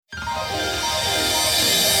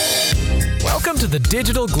Welcome to the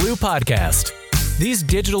Digital Glue Podcast. These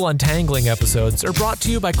digital untangling episodes are brought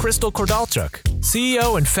to you by Crystal Kordalchuk,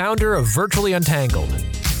 CEO and founder of Virtually Untangled.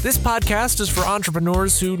 This podcast is for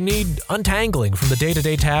entrepreneurs who need untangling from the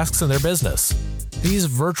day-to-day tasks in their business. These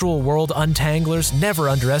virtual world untanglers never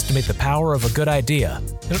underestimate the power of a good idea.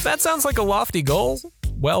 And if that sounds like a lofty goal,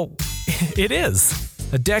 well, it is.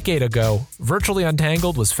 A decade ago, Virtually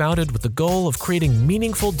Untangled was founded with the goal of creating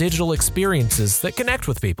meaningful digital experiences that connect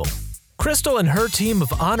with people. Crystal and her team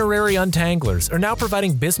of honorary untanglers are now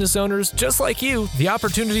providing business owners just like you the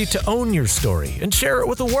opportunity to own your story and share it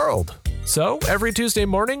with the world. So, every Tuesday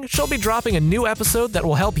morning, she'll be dropping a new episode that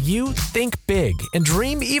will help you think big and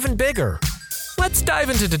dream even bigger. Let's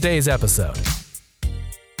dive into today's episode.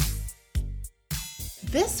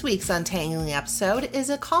 This week's Untangling episode is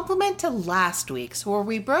a complement to last week's, where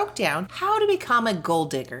we broke down how to become a goal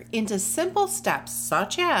digger into simple steps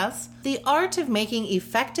such as the art of making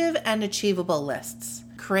effective and achievable lists,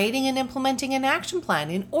 creating and implementing an action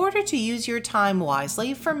plan in order to use your time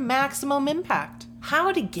wisely for maximum impact,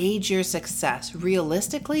 how to gauge your success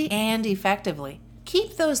realistically and effectively.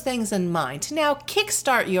 Keep those things in mind to now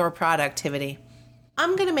kickstart your productivity.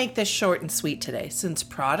 I'm going to make this short and sweet today, since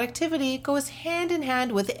productivity goes hand in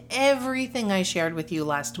hand with everything I shared with you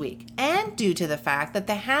last week, and due to the fact that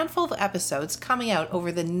the handful of episodes coming out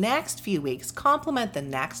over the next few weeks complement the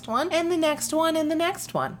next one, and the next one, and the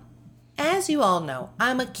next one. As you all know,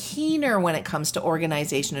 I'm a keener when it comes to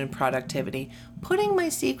organization and productivity, putting my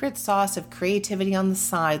secret sauce of creativity on the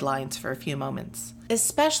sidelines for a few moments.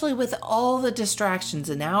 Especially with all the distractions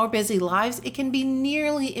in our busy lives, it can be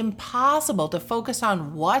nearly impossible to focus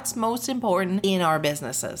on what's most important in our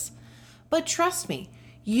businesses. But trust me,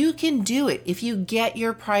 you can do it if you get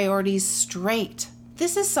your priorities straight.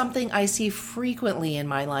 This is something I see frequently in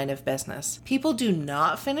my line of business. People do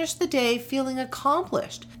not finish the day feeling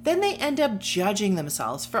accomplished. Then they end up judging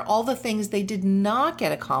themselves for all the things they did not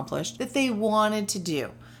get accomplished that they wanted to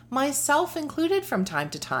do, myself included from time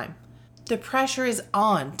to time. The pressure is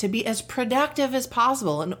on to be as productive as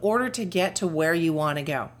possible in order to get to where you want to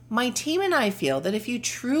go. My team and I feel that if you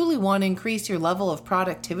truly want to increase your level of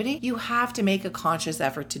productivity, you have to make a conscious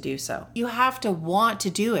effort to do so. You have to want to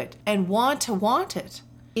do it and want it.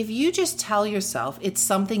 If you just tell yourself it's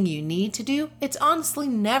something you need to do, it's honestly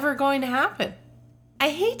never going to happen. I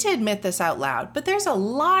hate to admit this out loud, but there's a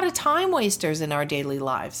lot of time wasters in our daily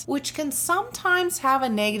lives, which can sometimes have a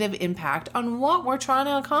negative impact on what we're trying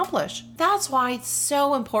to accomplish. That's why it's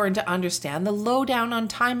so important to understand the lowdown on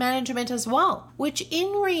time management as well, which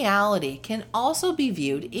in reality can also be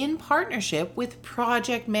viewed in partnership with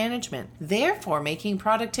project management, therefore making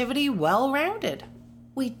productivity well-rounded.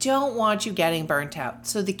 We don't want you getting burnt out,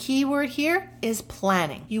 so the key word here is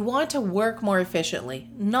planning. You want to work more efficiently,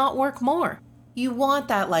 not work more. You want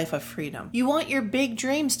that life of freedom. You want your big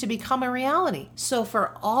dreams to become a reality. So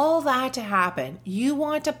for all that to happen, you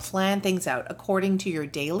want to plan things out according to your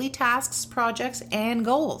daily tasks, projects, and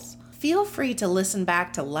goals. Feel free to listen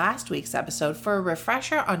back to last week's episode for a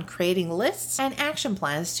refresher on creating lists and action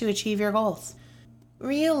plans to achieve your goals.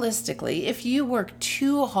 Realistically, if you work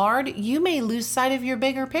too hard, you may lose sight of your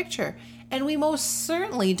bigger picture. And we most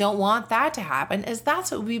certainly don't want that to happen, as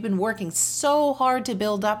that's what we've been working so hard to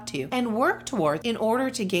build up to and work towards in order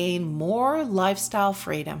to gain more lifestyle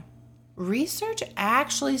freedom. Research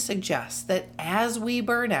actually suggests that as we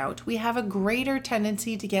burn out, we have a greater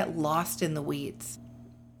tendency to get lost in the weeds.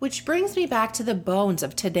 Which brings me back to the bones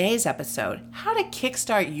of today's episode, how to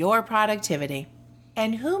kickstart your productivity.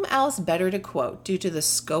 And whom else better to quote due to the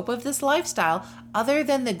scope of this lifestyle other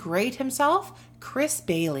than the great himself, Chris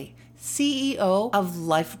Bailey, CEO of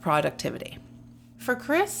Life Productivity. For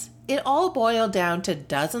Chris, it all boiled down to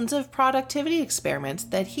dozens of productivity experiments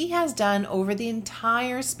that he has done over the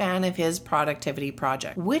entire span of his productivity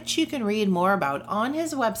project, which you can read more about on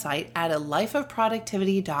his website at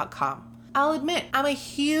alifeofproductivity.com. I'll admit, I'm a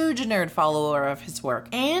huge nerd follower of his work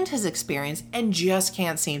and his experience and just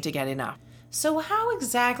can't seem to get enough. So how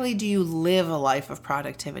exactly do you live a life of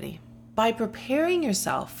productivity? By preparing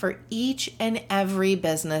yourself for each and every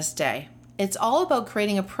business day. It's all about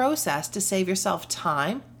creating a process to save yourself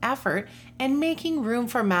time, effort, and making room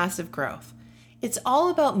for massive growth. It's all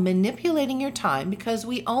about manipulating your time because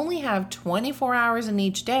we only have 24 hours in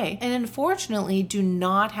each day and unfortunately do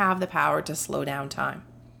not have the power to slow down time.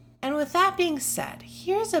 And with that being said,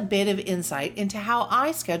 here's a bit of insight into how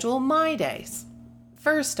I schedule my days.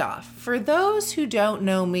 First off, for those who don't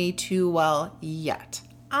know me too well yet,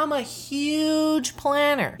 I'm a huge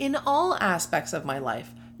planner in all aspects of my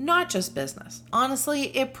life, not just business. Honestly,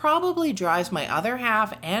 it probably drives my other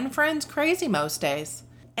half and friends crazy most days.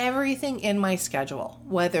 Everything in my schedule,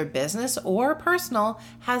 whether business or personal,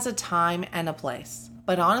 has a time and a place.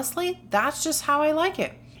 But honestly, that's just how I like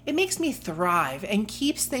it. It makes me thrive and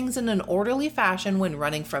keeps things in an orderly fashion when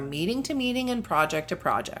running from meeting to meeting and project to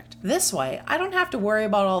project. This way, I don't have to worry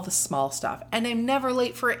about all the small stuff, and I'm never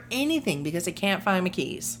late for anything because I can't find my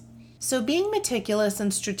keys. So being meticulous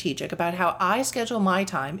and strategic about how I schedule my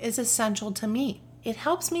time is essential to me. It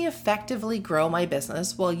helps me effectively grow my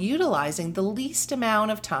business while utilizing the least amount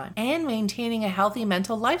of time and maintaining a healthy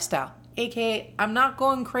mental lifestyle, aka I'm not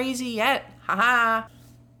going crazy yet, haha.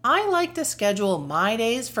 I like to schedule my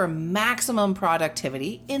days for maximum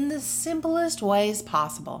productivity in the simplest ways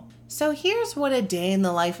possible. So here's what a day in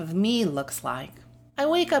the life of me looks like. I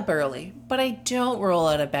wake up early, but I don't roll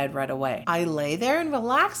out of bed right away. I lay there and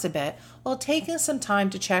relax a bit while taking some time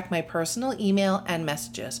to check my personal email and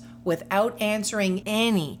messages without answering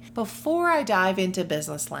any before I dive into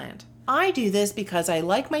business land. I do this because I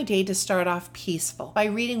like my day to start off peaceful by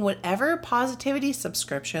reading whatever positivity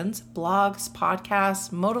subscriptions, blogs, podcasts,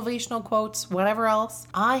 motivational quotes, whatever else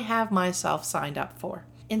I have myself signed up for.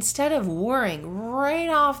 Instead of worrying right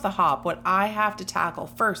off the hop what I have to tackle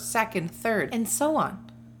first, second, third, and so on.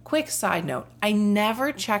 Quick side note, I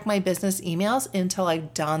never check my business emails until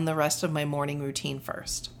I've done the rest of my morning routine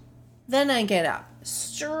first. Then I get up,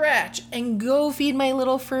 stretch, and go feed my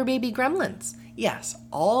little fur baby gremlins. Yes,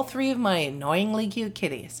 all 3 of my annoyingly cute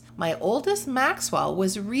kitties. My oldest, Maxwell,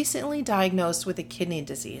 was recently diagnosed with a kidney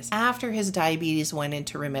disease after his diabetes went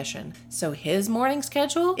into remission. So his morning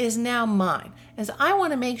schedule is now mine, as I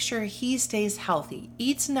want to make sure he stays healthy,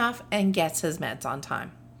 eats enough, and gets his meds on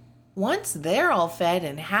time. Once they're all fed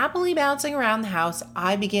and happily bouncing around the house,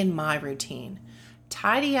 I begin my routine.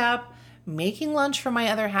 Tidy up, making lunch for my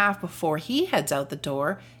other half before he heads out the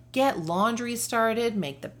door, get laundry started,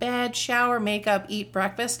 make the bed, shower, make up, eat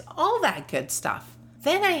breakfast, all that good stuff.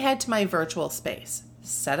 Then I head to my virtual space,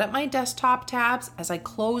 set up my desktop tabs as I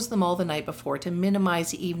close them all the night before to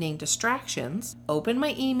minimize evening distractions, open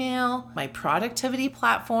my email, my productivity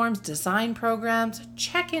platforms, design programs,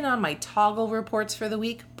 check in on my toggle reports for the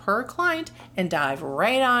week per client, and dive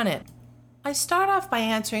right on it. I start off by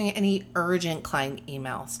answering any urgent client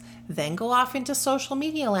emails, then go off into social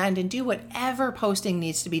media land and do whatever posting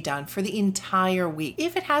needs to be done for the entire week,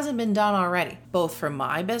 if it hasn't been done already, both for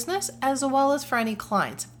my business as well as for any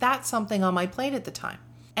clients. That's something on my plate at the time.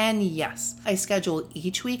 And yes, I schedule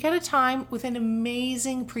each week at a time with an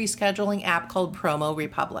amazing pre-scheduling app called Promo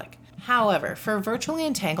Republic. However, for Virtually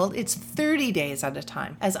Untangled, it's 30 days at a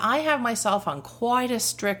time, as I have myself on quite a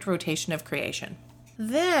strict rotation of creation.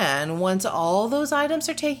 Then, once all those items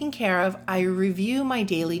are taken care of, I review my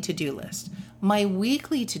daily to-do list, my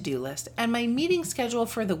weekly to-do list, and my meeting schedule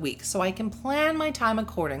for the week so I can plan my time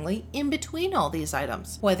accordingly in between all these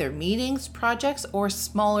items, whether meetings, projects, or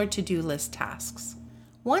smaller to-do list tasks.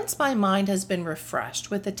 Once my mind has been refreshed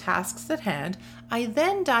with the tasks at hand, I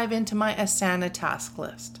then dive into my Asana task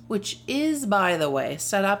list, which is, by the way,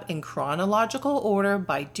 set up in chronological order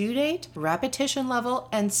by due date, repetition level,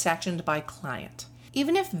 and sectioned by client.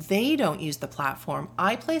 Even if they don't use the platform,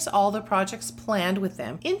 I place all the projects planned with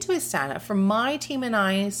them into Asana for my team and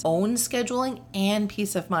I's own scheduling and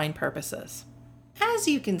peace of mind purposes. As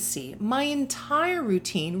you can see, my entire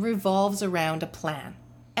routine revolves around a plan.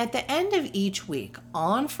 At the end of each week,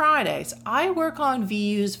 on Fridays, I work on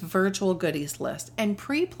VU's virtual goodies list and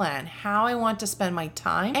pre-plan how I want to spend my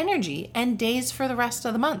time, energy, and days for the rest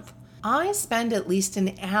of the month. I spend at least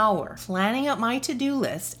an hour planning out my to-do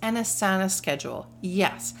list and Asana schedule.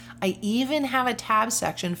 Yes, I even have a tab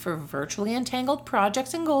section for Virtually Untangled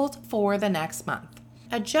projects and goals for the next month.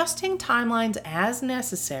 Adjusting timelines as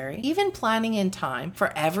necessary, even planning in time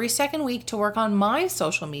for every second week to work on my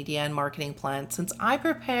social media and marketing plan, since I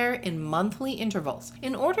prepare in monthly intervals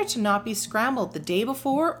in order to not be scrambled the day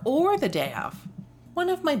before or the day of. One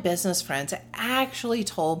of my business friends actually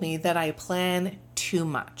told me that I plan too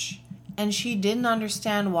much, and she didn't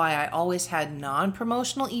understand why I always had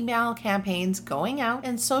non-promotional email campaigns going out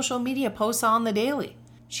and social media posts on the daily.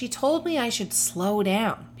 She told me I should slow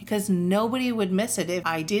down because nobody would miss it if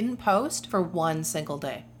I didn't post for one single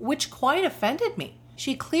day, which quite offended me.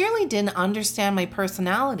 She clearly didn't understand my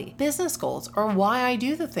personality, business goals, or why I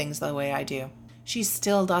do the things the way I do. She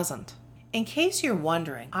still doesn't. In case you're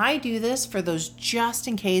wondering, I do this for those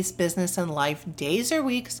just-in-case business and life days or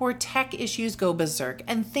weeks where tech issues go berserk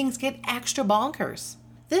and things get extra bonkers.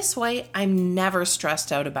 This way, I'm never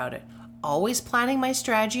stressed out about it, always planning my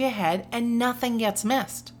strategy ahead and nothing gets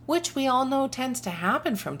missed, which we all know tends to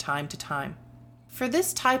happen from time to time. For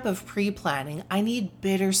this type of pre-planning, I need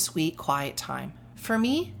bittersweet quiet time. For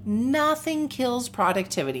me, nothing kills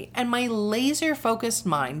productivity and my laser-focused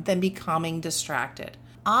mind than becoming distracted.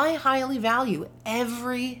 I highly value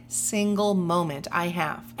every single moment I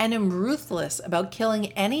have and am ruthless about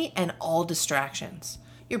killing any and all distractions.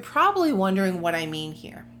 You're probably wondering what I mean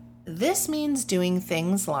here. This means doing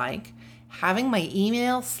things like having my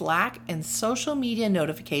email, Slack, and social media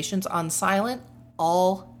notifications on silent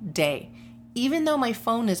all day, even though my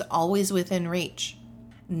phone is always within reach.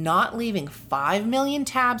 Not leaving 5 million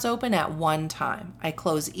tabs open at one time. I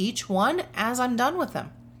close each one as I'm done with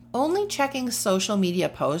them. Only checking social media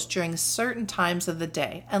posts during certain times of the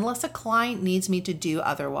day, unless a client needs me to do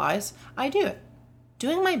otherwise, I do it.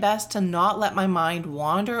 Doing my best to not let my mind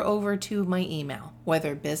wander over to my email,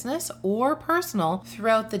 whether business or personal,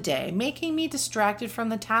 throughout the day, making me distracted from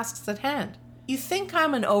the tasks at hand. You think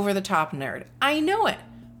I'm an over-the-top nerd. I know it.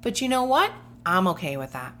 But you know what? I'm okay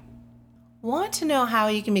with that. Want to know how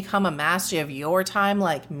you can become a master of your time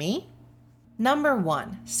like me? Number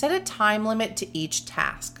 1, set a time limit to each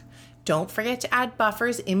task. Don't forget to add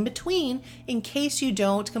buffers in between in case you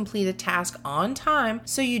don't complete a task on time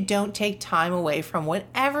so you don't take time away from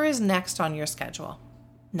whatever is next on your schedule.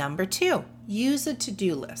 Number 2, use a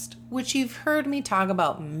to-do list, which you've heard me talk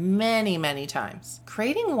about many times.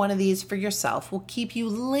 Creating one of these for yourself will keep you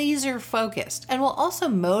laser focused and will also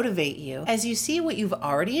motivate you as you see what you've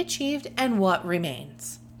already achieved and what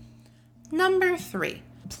remains. Number 3,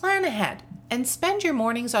 plan ahead and spend your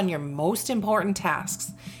mornings on your most important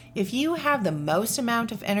tasks. If you have the most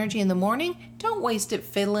amount of energy in the morning, don't waste it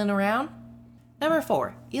fiddling around. Number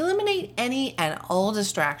 4, eliminate any and all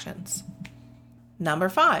distractions. Number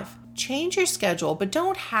 5, change your schedule, but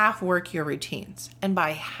don't half work your routines. And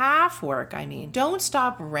by half work, I mean, don't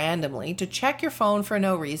stop randomly to check your phone for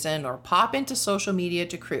no reason or pop into social media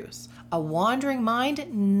to cruise. A wandering mind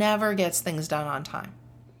never gets things done on time.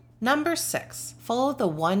 Number 6, follow the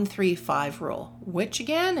 1-3-5 rule, which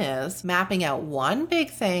again is mapping out 1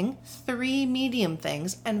 big thing, 3 medium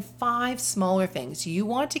things, and 5 smaller things you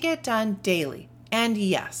want to get done daily. And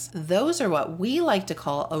yes, those are what we like to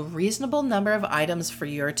call a reasonable number of items for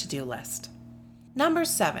your to-do list. Number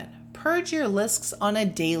 7, purge your lists on a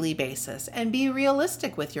daily basis and be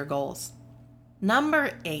realistic with your goals.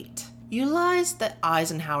 Number 8, utilize the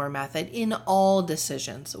Eisenhower method in all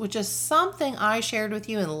decisions, which is something I shared with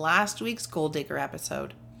you in last week's Gold Digger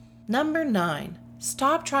episode. Number 9,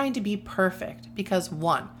 stop trying to be perfect because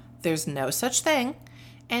 1, there's no such thing,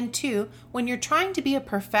 and 2, when you're trying to be a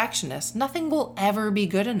perfectionist, nothing will ever be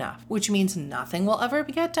good enough, which means nothing will ever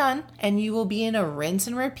get done, and you will be in a rinse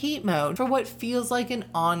and repeat mode for what feels like an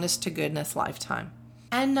honest to goodness lifetime.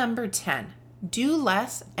 And number 10, do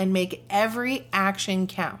less and make every action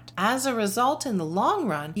count. As a result, in the long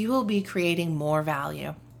run, you will be creating more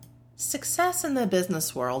value. Success in the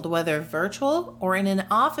business world, whether virtual or in an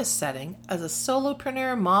office setting, as a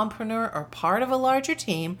solopreneur, mompreneur, or part of a larger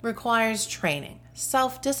team, requires training,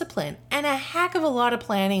 self-discipline, and a heck of a lot of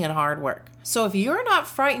planning and hard work. So if you're not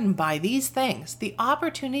frightened by these things, the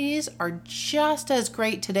opportunities are just as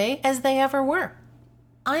great today as they ever were.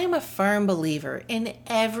 I am a firm believer in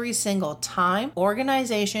every single time,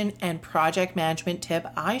 organization, and project management tip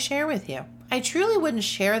I share with you. I truly wouldn't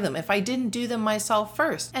share them if I didn't do them myself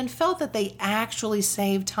first and felt that they actually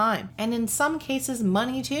save time, and in some cases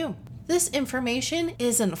money too. This information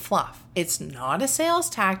isn't fluff. It's not a sales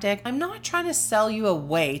tactic. I'm not trying to sell you a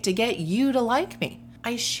way to get you to like me.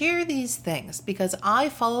 I share these things because I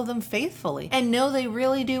follow them faithfully and know they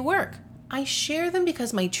really do work. I share them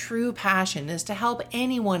because my true passion is to help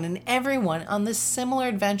anyone and everyone on this similar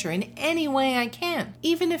adventure in any way I can,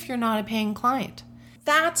 even if you're not a paying client.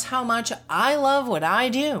 That's how much I love what I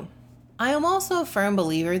do. I am also a firm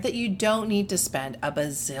believer that you don't need to spend $1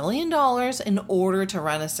 bazillion in order to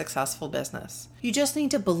run a successful business. You just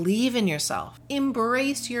need to believe in yourself,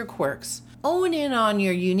 embrace your quirks, own in on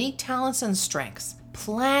your unique talents and strengths,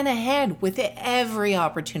 plan ahead with every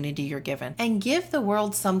opportunity you're given, and give the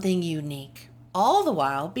world something unique. All the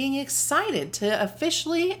while being excited to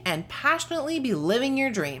officially and passionately be living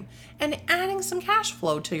your dream and adding some cash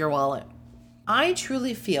flow to your wallet. I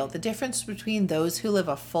truly feel the difference between those who live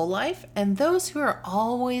a full life and those who are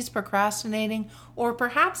always procrastinating or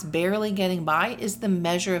perhaps barely getting by is the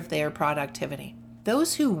measure of their productivity.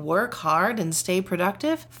 Those who work hard and stay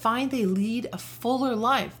productive find they lead a fuller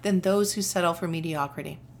life than those who settle for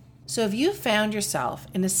mediocrity. So if you found yourself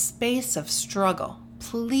in a space of struggle,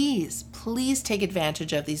 please take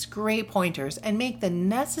advantage of these great pointers and make the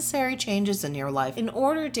necessary changes in your life in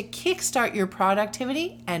order to kickstart your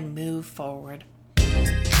productivity and move forward.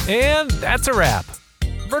 And that's a wrap.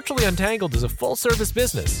 Virtually Untangled is a full-service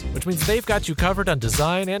business, which means they've got you covered on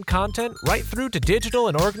design and content right through to digital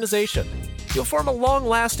and organization. You'll form a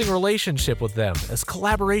long-lasting relationship with them, as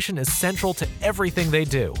collaboration is central to everything they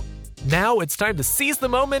do. Now it's time to seize the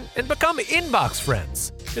moment and become inbox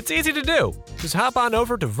friends. It's easy to do. Just hop on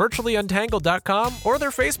over to virtuallyuntangled.com or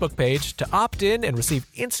their Facebook page to opt in and receive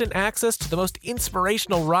instant access to the most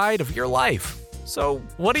inspirational ride of your life. So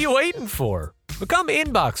what are you waiting for? Become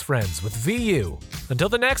inbox friends with VU. Until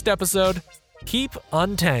the next episode, keep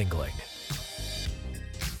untangling.